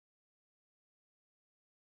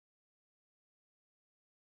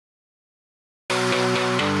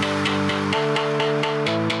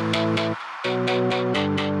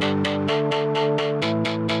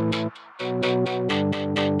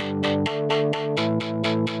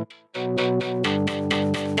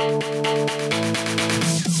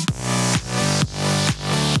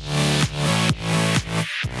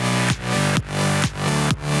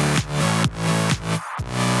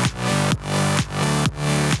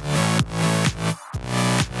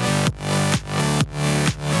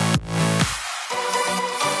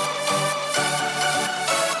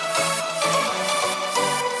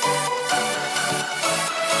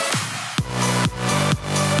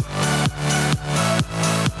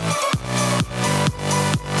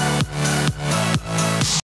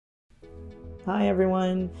Hi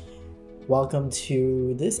everyone, welcome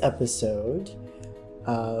to this episode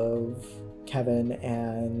of Kevin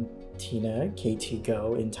and Tina KT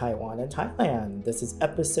Go in Taiwan and Thailand. This is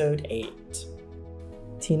episode 8.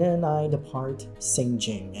 Tina and I depart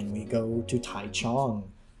Cingjing and we go to Taichung.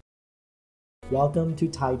 Welcome to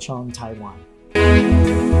Taichung, Taiwan.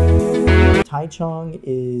 Taichung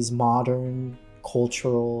is modern,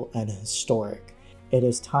 cultural, and historic. It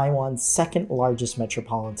is Taiwan's second largest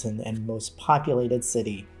metropolitan and most populated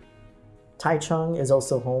city. Taichung is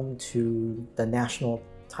also home to the National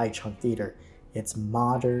Taichung Theater. It's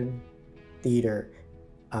modern theater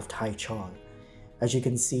of Taichung. As you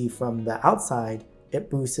can see from the outside, it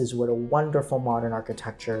boasts with a wonderful modern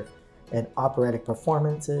architecture and operatic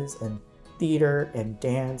performances and theater and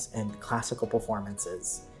dance and classical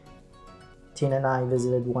performances. Tina and I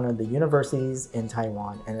visited one of the universities in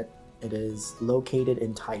Taiwan, and it is located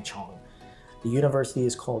in Taichung. The university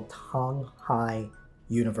is called Tunghai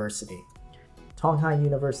University. Tunghai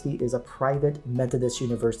University is a private Methodist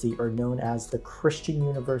university, or known as the Christian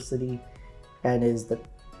University, and is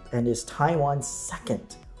Taiwan's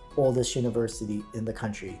second oldest university in the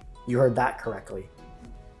country. You heard that correctly.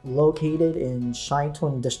 Located in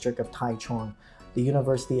Shaitun district of Taichung, the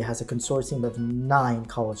university has a consortium of 9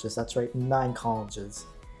 colleges. That's right, 9 colleges.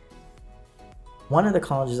 One of the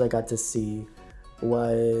colleges I got to see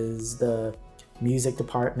was the music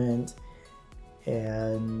department,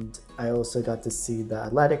 and I also got to see the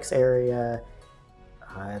athletics area,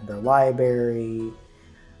 the library.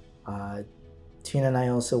 Tina and I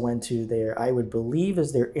also went to their, I would believe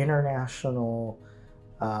is their international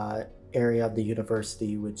area of the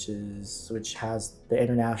university, which has the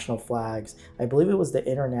international flags. I believe it was the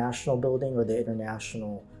international building or the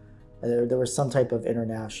international, there was some type of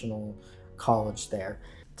international college there.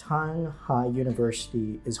 Tunghai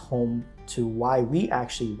University is home to why we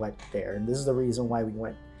actually went there, and this is the reason why we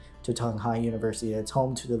went to Tunghai University. It's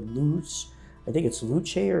home to the Luce, I think it's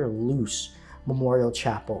Luce or Luce Memorial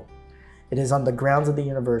Chapel. It is on the grounds of the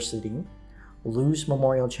university. Luce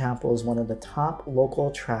Memorial Chapel is one of the top local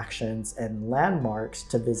attractions and landmarks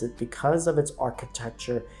to visit because of its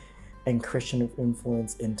architecture and Christian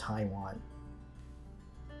influence in Taiwan.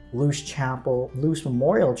 Luce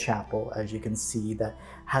Memorial Chapel, as you can see, that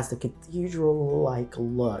has the cathedral-like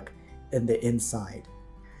look in the inside.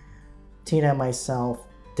 Tina and myself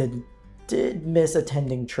did miss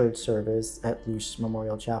attending church service at Luce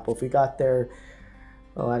Memorial Chapel. If we got there,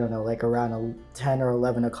 I don't know, like around 10 or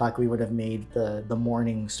 11 o'clock, we would have made the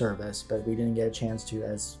morning service, but we didn't get a chance to,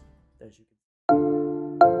 as you can see.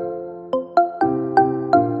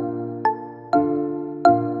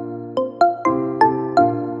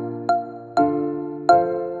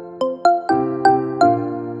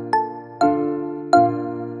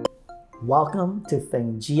 Welcome to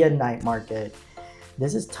Feng Chia Night Market.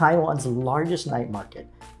 This is Taiwan's largest night market.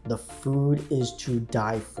 The food is to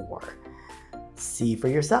die for. See for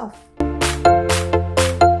yourself.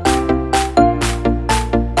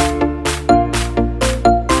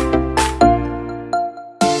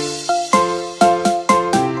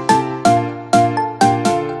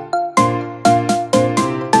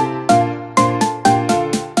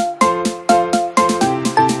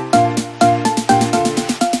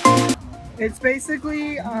 It's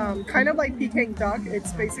basically kind of like Peking duck.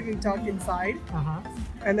 It's basically duck inside,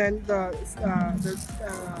 and then the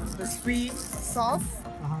sweet sauce,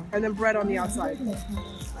 and then bread on the outside.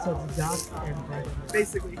 So it's duck and bread.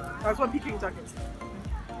 Basically, that's what Peking duck is.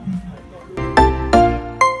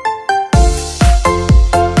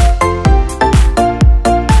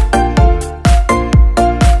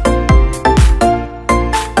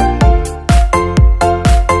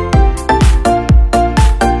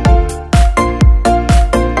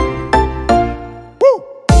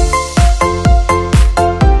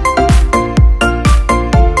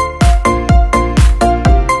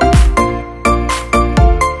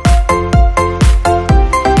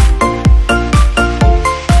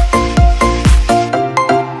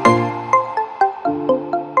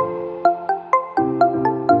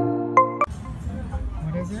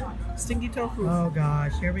 Stinky tofu. Oh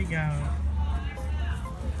gosh, here we go.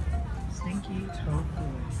 Stinky tofu.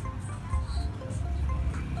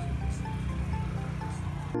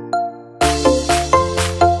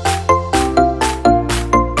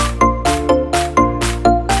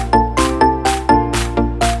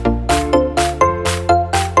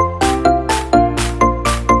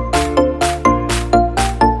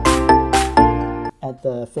 At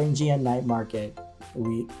the Feng Chia Night Market,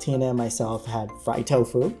 Tina and myself had fried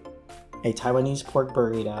tofu, a Taiwanese pork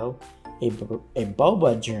burrito, a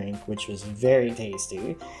boba drink, which was very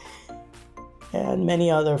tasty, and many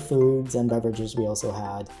other foods and beverages we also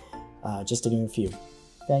had, just to name a few.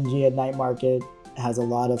 Feng Chia Night Market has a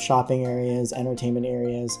lot of shopping areas, entertainment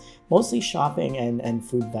areas, mostly shopping and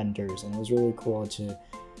food vendors, and it was really cool to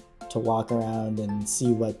walk around and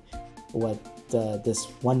see what this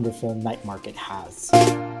wonderful night market has.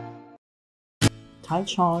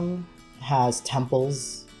 Taichung has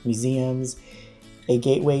temples, museums, a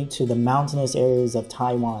gateway to the mountainous areas of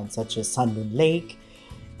Taiwan, such as Sunmoon Lake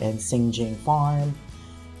and Cingjing Farm,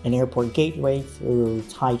 an airport gateway through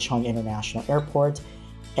Taichung International Airport,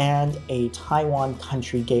 and a Taiwan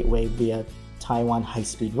country gateway via Taiwan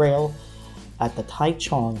High-Speed Rail at the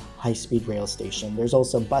Taichung High-Speed Rail Station. There's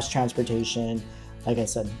also bus transportation, like I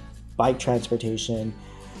said, bike transportation.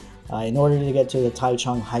 In order to get to the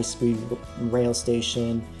Taichung High-Speed Rail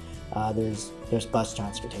Station, there's bus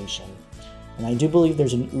transportation. And I do believe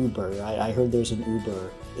there's an Uber. I heard there's an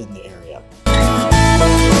Uber in the area.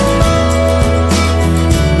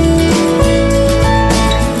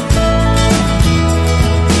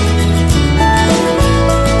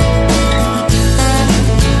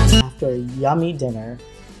 After a yummy dinner,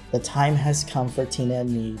 the time has come for Tina and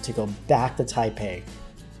me to go back to Taipei.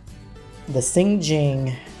 The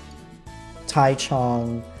Cingjing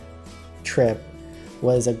Taichung trip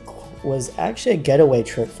was actually a getaway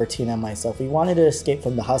trip for Tina and myself. We wanted to escape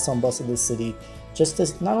from the hustle and bustle of the city, just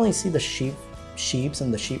to not only see the sheeps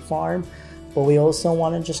and the sheep farm, but we also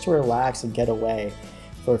wanted just to relax and get away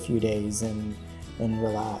for a few days and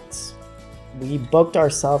relax. We booked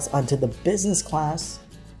ourselves onto the business class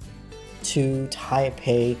to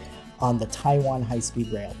Taipei on the Taiwan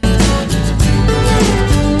High-Speed Rail.